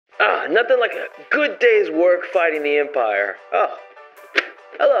Nothing like a good day's work fighting the Empire. Oh,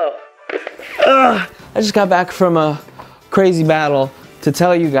 hello. I just got back from a crazy battle to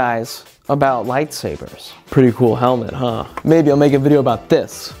tell you guys about lightsabers. Pretty cool helmet, huh? Maybe I'll make a video about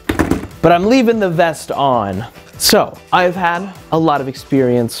this. But I'm leaving the vest on. So, I've had a lot of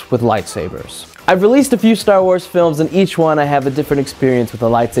experience with lightsabers. I've released a few Star Wars films, and each one I have a different experience with the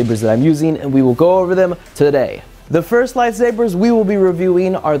lightsabers that I'm using, and we will go over them today. The first lightsabers we will be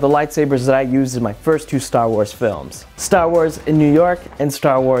reviewing are the lightsabers that I used in my first two Star Wars films. Star Wars in New York and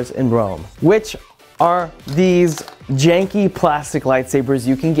Star Wars in Rome, which are these janky plastic lightsabers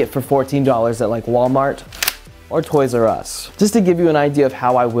you can get for $14 at like Walmart or Toys R Us. Just to give you an idea of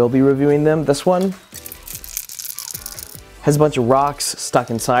how I will be reviewing them, this one has a bunch of rocks stuck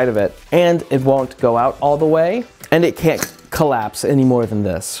inside of it, and it won't go out all the way, and it can't collapse any more than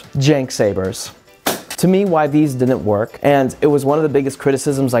this. Jank sabers. To me, why these didn't work, and it was one of the biggest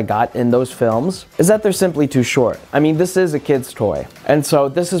criticisms I got in those films, is that they're simply too short. I mean, this is a kid's toy, and so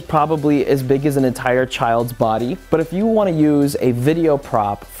this is probably as big as an entire child's body, but if you want to use a video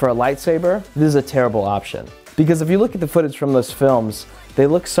prop for a lightsaber, this is a terrible option. Because if you look at the footage from those films, they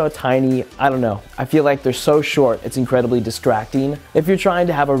look so tiny. I don't know. I feel like they're so short, it's incredibly distracting if you're trying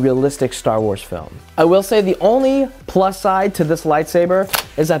to have a realistic Star Wars film. I will say the only plus side to this lightsaber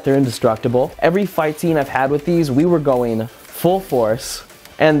is that they're indestructible. Every fight scene I've had with these, we were going full force,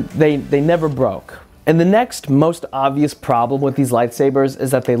 and they never broke. And the next most obvious problem with these lightsabers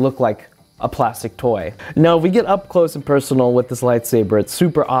is that they look like a plastic toy. Now, if we get up close and personal with this lightsaber, it's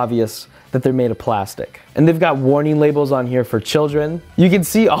super obvious that they're made of plastic. And they've got warning labels on here for children. You can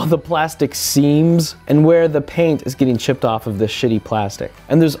see all the plastic seams and where the paint is getting chipped off of this shitty plastic.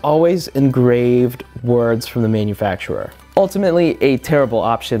 And there's always engraved words from the manufacturer. Ultimately, a terrible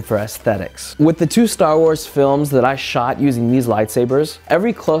option for aesthetics. With the two Star Wars films that I shot using these lightsabers,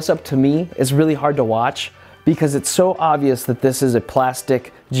 every close-up to me is really hard to watch because it's so obvious that this is a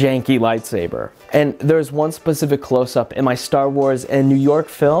plastic, janky lightsaber. And there's one specific close-up in my Star Wars and New York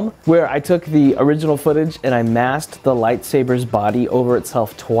film where I took the original footage and I masked the lightsaber's body over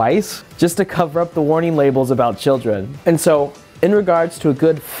itself twice just to cover up the warning labels about children. And so, in regards to a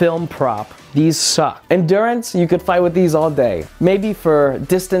good film prop, these suck. Endurance, you could fight with these all day. Maybe for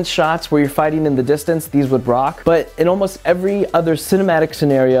distance shots where you're fighting in the distance, these would rock. But in almost every other cinematic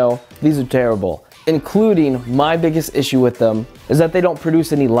scenario, these are terrible. Including my biggest issue with them is that they don't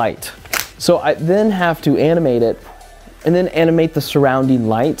produce any light. So I then have to animate it and then animate the surrounding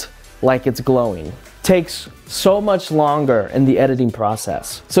light like it's glowing. Takes so much longer in the editing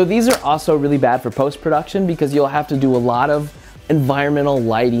process. So these are also really bad for post-production because you'll have to do a lot of environmental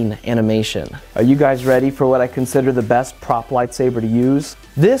lighting animation. Are you guys ready for what I consider the best prop lightsaber to use?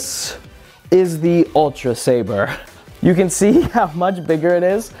 This is the Ultra Saber. You can see how much bigger it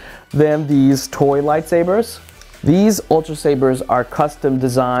is than these toy lightsabers. These Ultra Sabers are custom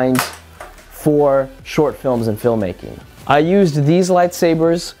designed for short films and filmmaking. I used these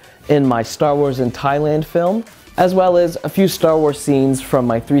lightsabers in my Star Wars in Thailand film, as well as a few Star Wars scenes from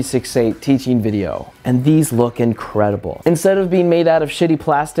my 368 teaching video. And these look incredible. Instead of being made out of shitty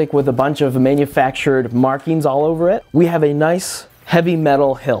plastic with a bunch of manufactured markings all over it, we have a nice heavy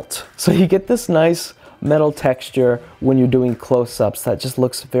metal hilt. So you get this nice metal texture when you're doing close-ups that just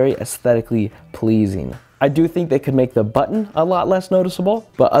looks very aesthetically pleasing. I do think they could make the button a lot less noticeable,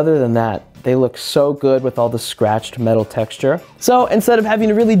 but other than that, they look so good with all the scratched metal texture. So instead of having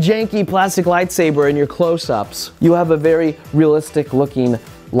a really janky plastic lightsaber in your close-ups, you have a very realistic looking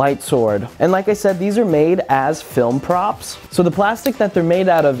light sword. And like I said, these are made as film props. So the plastic that they're made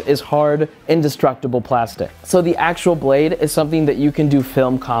out of is hard, indestructible plastic. So the actual blade is something that you can do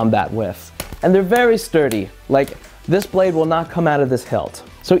film combat with. And they're very sturdy. Like, this blade will not come out of this hilt.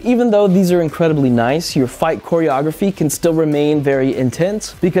 So even though these are incredibly nice, your fight choreography can still remain very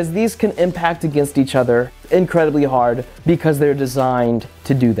intense because these can impact against each other incredibly hard because they're designed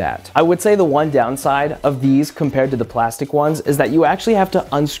to do that. I would say the one downside of these compared to the plastic ones is that you actually have to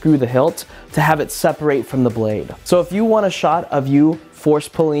unscrew the hilt to have it separate from the blade. So if you want a shot of you force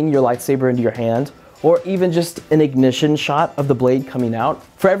pulling your lightsaber into your hand, or even just an ignition shot of the blade coming out.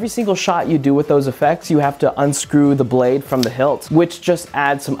 For every single shot you do with those effects, you have to unscrew the blade from the hilt, which just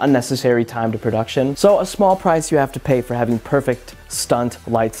adds some unnecessary time to production. So a small price you have to pay for having perfect stunt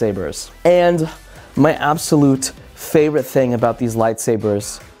lightsabers. And my absolute favorite thing about these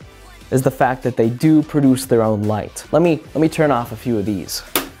lightsabers is the fact that they do produce their own light. Let me turn off a few of these.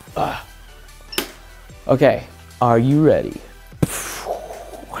 Okay, are you ready?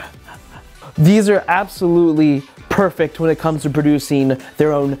 These are absolutely perfect when it comes to producing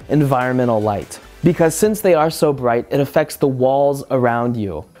their own environmental light. Because since they are so bright, it affects the walls around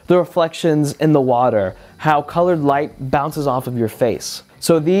you. the reflections in the water, how colored light bounces off of your face.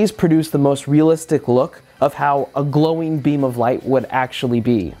 So these produce the most realistic look of how a glowing beam of light would actually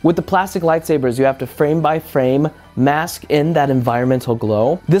be. With the plastic lightsabers, you have to frame by frame mask in that environmental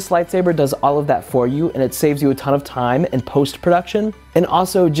glow. This lightsaber does all of that for you, and it saves you a ton of time in post-production. And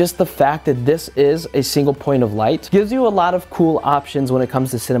also just the fact that this is a single point of light gives you a lot of cool options when it comes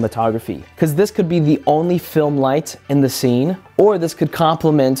to cinematography. Because this could be the only film light in the scene, or this could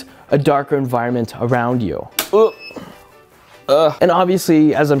complement a darker environment around you. And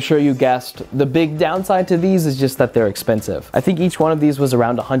obviously, as I'm sure you guessed, the big downside to these is just that they're expensive. I think each one of these was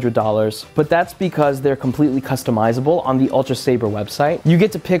around $100, but that's because they're completely customizable on the Ultra Saber website. You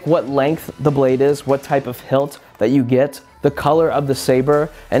get to pick what length the blade is, what type of hilt that you get, the color of the saber,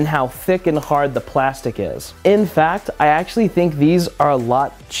 and how thick and hard the plastic is. In fact, I actually think these are a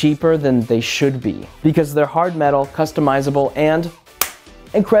lot cheaper than they should be because they're hard metal, customizable, and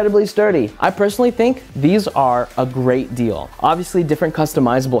incredibly sturdy. I personally think these are a great deal. Obviously, different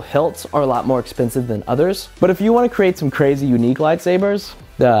customizable hilts are a lot more expensive than others, but if you want to create some crazy unique lightsabers,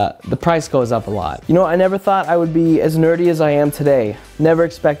 the price goes up a lot. You know, I never thought I would be as nerdy as I am today. Never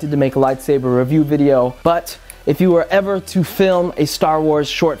expected to make a lightsaber review video, but if you were ever to film a Star Wars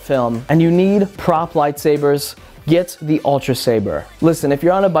short film and you need prop lightsabers, get the Ultra Saber. Listen, if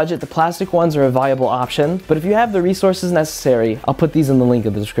you're on a budget, the plastic ones are a viable option, but if you have the resources necessary, I'll put these in the link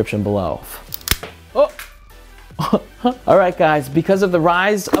in the description below. Oh! Alright guys, because of the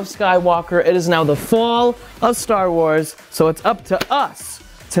rise of Skywalker, it is now the fall of Star Wars, so it's up to us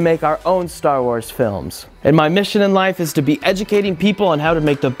to make our own Star Wars films. And my mission in life is to be educating people on how to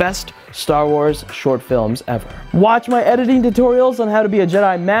make the best Star Wars short films ever. Watch my editing tutorials on how to be a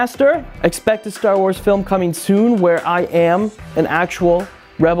Jedi Master. Expect a Star Wars film coming soon where I am an actual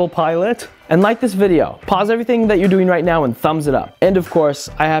rebel pilot. And like this video. Pause everything that you're doing right now and thumbs it up. And of course,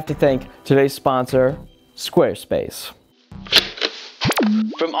 I have to thank today's sponsor, Squarespace.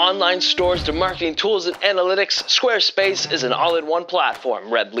 From online stores to marketing tools and analytics, Squarespace is an all-in-one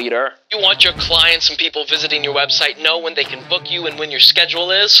platform, Red Leader. You want your clients and people visiting your website know when they can book you and when your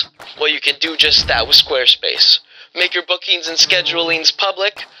schedule is? Well, you can do just that with Squarespace. Make your bookings and schedulings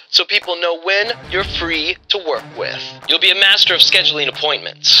public so people know when you're free to work with. You'll be a master of scheduling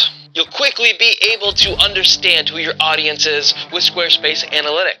appointments. You'll quickly be able to understand who your audience is with Squarespace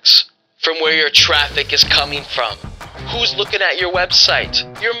Analytics. From where your traffic is coming from, who's looking at your website,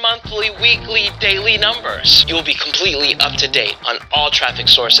 your monthly, weekly, daily numbers. You will be completely up to date on all traffic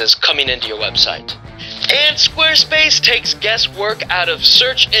sources coming into your website. And Squarespace takes guesswork out of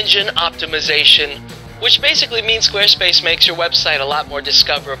search engine optimization, which basically means Squarespace makes your website a lot more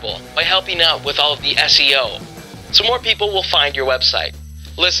discoverable by helping out with all of the SEO, so more people will find your website.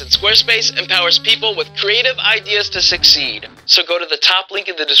 Listen, Squarespace empowers people with creative ideas to succeed. So go to the top link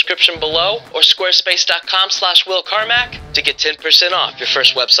in the description below or squarespace.com/WillCarmack to get 10% off your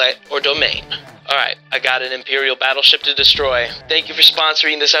first website or domain. Alright, I got an Imperial battleship to destroy. Thank you for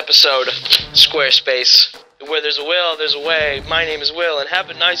sponsoring this episode, Squarespace. Where there's a will, there's a way. My name is Will, and have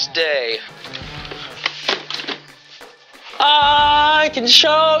a nice day. I can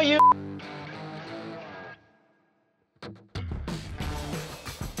show you